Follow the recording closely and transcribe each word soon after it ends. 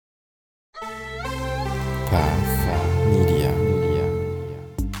Path Media.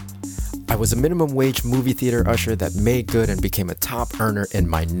 I was a minimum wage movie theater usher that made good and became a top earner in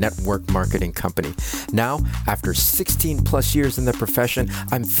my network marketing company. Now, after 16 plus years in the profession,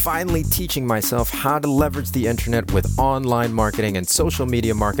 I'm finally teaching myself how to leverage the internet with online marketing and social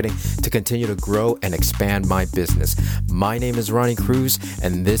media marketing to continue to grow and expand my business. My name is Ronnie Cruz,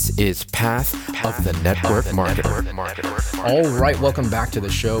 and this is Path of the Network Marketer. All right, welcome back to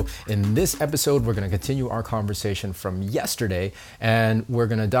the show. In this episode, we're going to continue our conversation from yesterday, and we're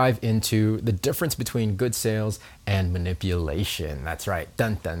going to dive into the difference between good sales and manipulation. That's right.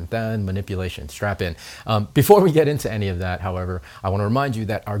 Dun, dun, dun, manipulation. Strap in. Before we get into any of that, however, I want to remind you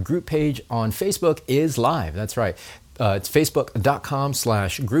that our group page on Facebook is live. That's right. It's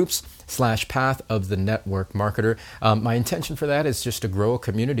facebook.com/groups/path of the network marketer. My intention for that is just to grow a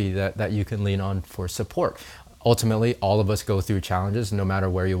community that you can lean on for support. Ultimately, all of us go through challenges no matter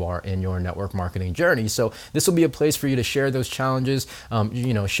where you are in your network marketing journey. So this will be a place for you to share those challenges,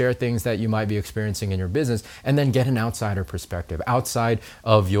 share things that you might be experiencing in your business, and then get an outsider perspective outside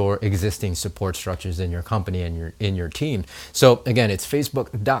of your existing support structures in your company and in your team. So again, it's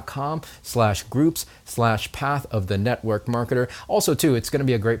facebook.com/groups/path of the network marketer. Also too, it's going to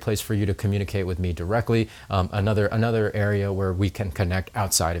be a great place for you to communicate with me directly. Another area where we can connect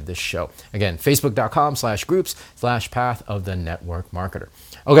outside of this show. Again, facebook.com/groups/path of the network marketer.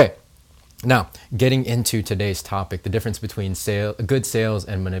 Okay, now getting into today's topic, the difference between good sales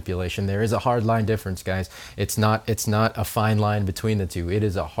and manipulation. There is a hard line difference, guys. It's not a fine line between the two. It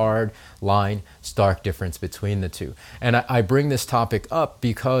is a hard line, stark difference between the two. And I bring this topic up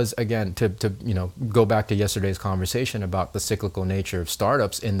because, again, to go back to yesterday's conversation about the cyclical nature of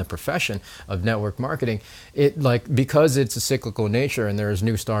startups in the profession of network marketing. Because it's a cyclical nature and there's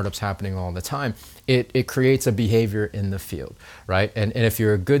new startups happening all the time, it creates a behavior in the field, right? And if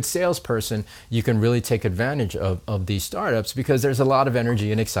you're a good salesperson, you can really take advantage of these startups because there's a lot of energy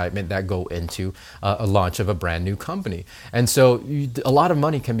and excitement that go into a launch of a brand new company. And so a lot of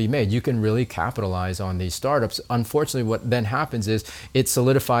money can be made. You can really capitalize on these startups. Unfortunately, what then happens is it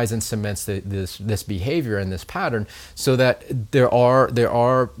solidifies and cements this behavior and this pattern so that there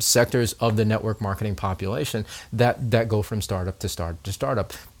are sectors of the network marketing population that go from startup to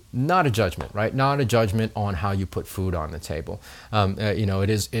startup. Not a judgment, right? Not a judgment on how you put food on the table.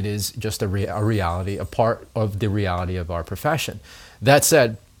 It is just a reality, a part of the reality of our profession. That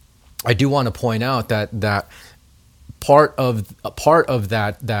said, I do want to point out that part of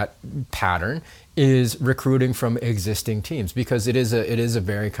that pattern is recruiting from existing teams because it is a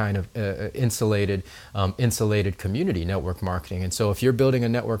very kind of insulated community, network marketing. And so if you're building a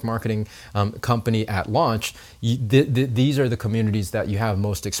network marketing company at launch, these are the communities that you have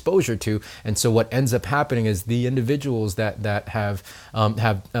most exposure to. And so what ends up happening is the individuals that have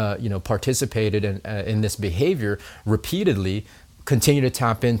participated in this behavior repeatedly continue to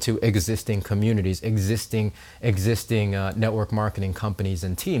tap into existing communities, existing network marketing companies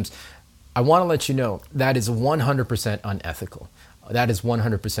and teams. I want to let you know that is 100% unethical. That is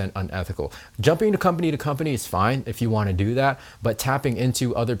 100% unethical. Jumping to company is fine if you want to do that, but tapping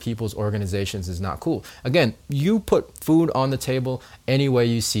into other people's organizations is not cool. Again, you put food on the table any way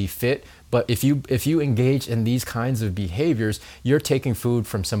you see fit, but if you engage in these kinds of behaviors, you're taking food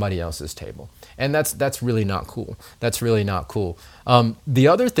from somebody else's table. And that's really not cool. That's really not cool. The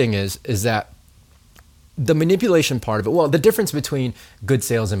other thing is that the manipulation part of it, well, the difference between good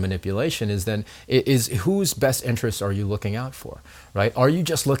sales and manipulation is whose best interests are you looking out for, right? Are you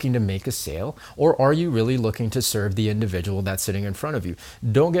just looking to make a sale, or are you really looking to serve the individual that's sitting in front of you?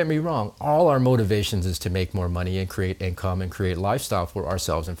 Don't get me wrong. All our motivations is to make more money and create income and create lifestyle for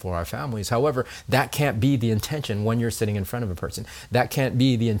ourselves and for our families. However, that can't be the intention when you're sitting in front of a person. That can't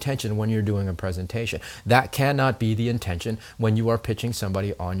be the intention when you're doing a presentation. That cannot be the intention when you are pitching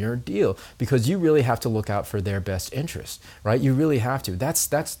somebody on your deal, because you really have to look out for their best interest, right? You really have to. That's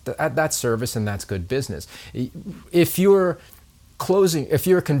service, and that's good business. If you're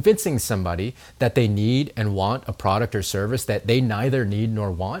convincing somebody that they need and want a product or service that they neither need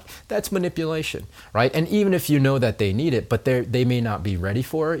nor want, that's manipulation, right? And even if you know that they need it, but they may not be ready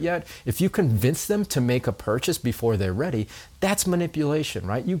for it yet, if you convince them to make a purchase before they're ready, that's manipulation,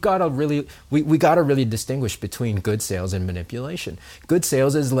 right? We gotta really distinguish between good sales and manipulation. Good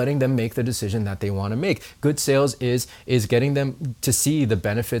sales is letting them make the decision that they want to make. Good sales is getting them to see the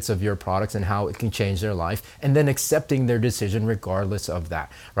benefits of your products and how it can change their life, and then accepting their decision regardless of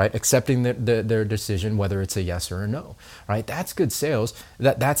that, right? Accepting their decision whether it's a yes or a no, right? That's good sales.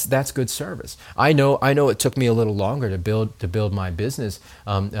 That's good service. I know it took me a little longer to build my business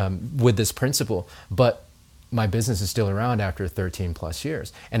with this principle, but my business is still around after 13 plus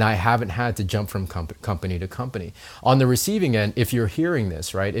years, and I haven't had to jump from company to company. On the receiving end, if you're hearing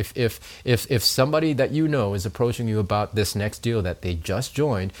this, right, if somebody that you know is approaching you about this next deal that they just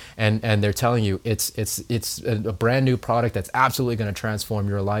joined, and they're telling you it's a brand new product that's absolutely going to transform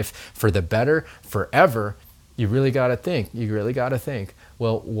your life for the better forever, you really got to think,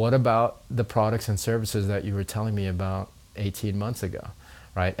 well, what about the products and services that you were telling me about 18 months ago?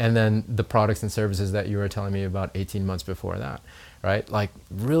 Right? And then the products and services that you were telling me about 18 months before that, right? Like,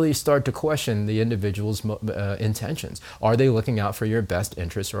 really start to question the individual's intentions. Are they looking out for your best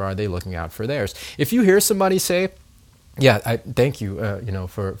interests, or are they looking out for theirs? If you hear somebody say, yeah, thank you,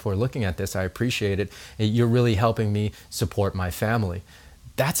 for looking at this, I appreciate it, you're really helping me support my family,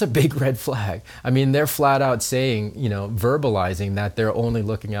 that's a big red flag. I mean, they're flat out saying, verbalizing that they're only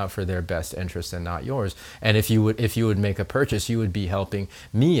looking out for their best interests and not yours. And if you would make a purchase, you would be helping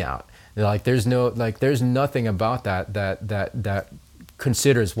me out. Like, there's nothing about that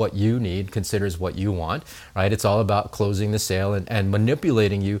considers what you need, considers what you want, right? It's all about closing the sale and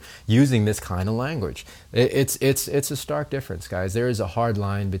manipulating you using this kind of language. It's a stark difference, guys. There is a hard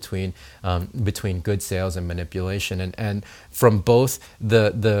line between good sales and manipulation, and from both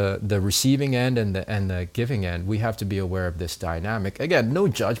the receiving end and the giving end, we have to be aware of this dynamic. Again, no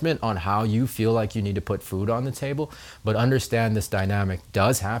judgment on how you feel like you need to put food on the table, but understand this dynamic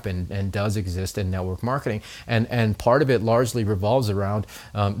does happen and does exist in network marketing, and part of it largely revolves around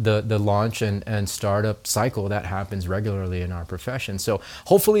the launch and startup cycle that happens regularly in our profession. So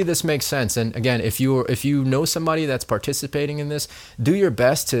hopefully this makes sense. And again, if you know somebody that's participating in this, do your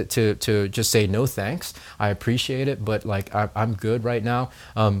best to just say no thanks. I appreciate it, but I'm good right now.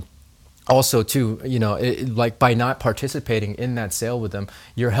 Also, too, like, by not participating in that sale with them,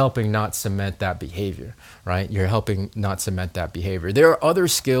 you're helping not cement that behavior, right? You're helping not cement that behavior. There are other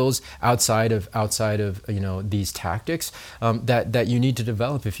skills outside of these tactics that you need to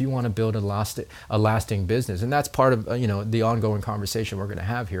develop if you want to build a lasting business, and that's part of the ongoing conversation we're going to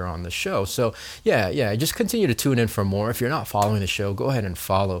have here on the show. So yeah, just continue to tune in for more. If you're not following the show, go ahead and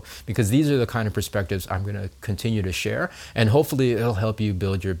follow, because these are the kind of perspectives I'm going to continue to share, and hopefully it'll help you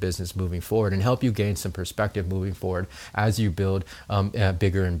build your business moving forward and help you gain some perspective moving forward as you build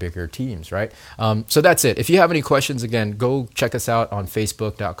bigger and bigger teams, right? So that's it. If you have any questions, again, go check us out on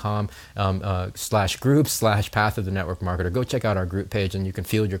facebook.com/group/Path of the Network Marketer. Go check out our group page, and you can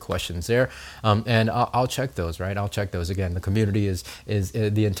field your questions there. And I'll check those, right? I'll check those. Again, the community is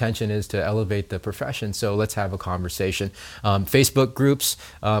the intention is to elevate the profession. So let's have a conversation. Facebook groups,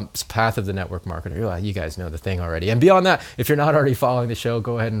 Path of the Network Marketer. You guys know the thing already. And beyond that, if you're not already following the show,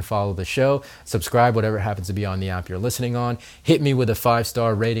 go ahead and follow the show. Subscribe, whatever happens to be on the app you're listening on. Hit me with a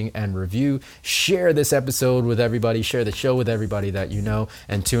 5-star rating and review. Share this episode with everybody. Share the show with everybody that you know.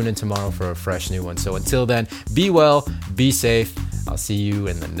 And tune in tomorrow for a fresh new one. So until then, be well, be safe. I'll see you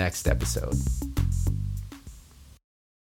in the next episode.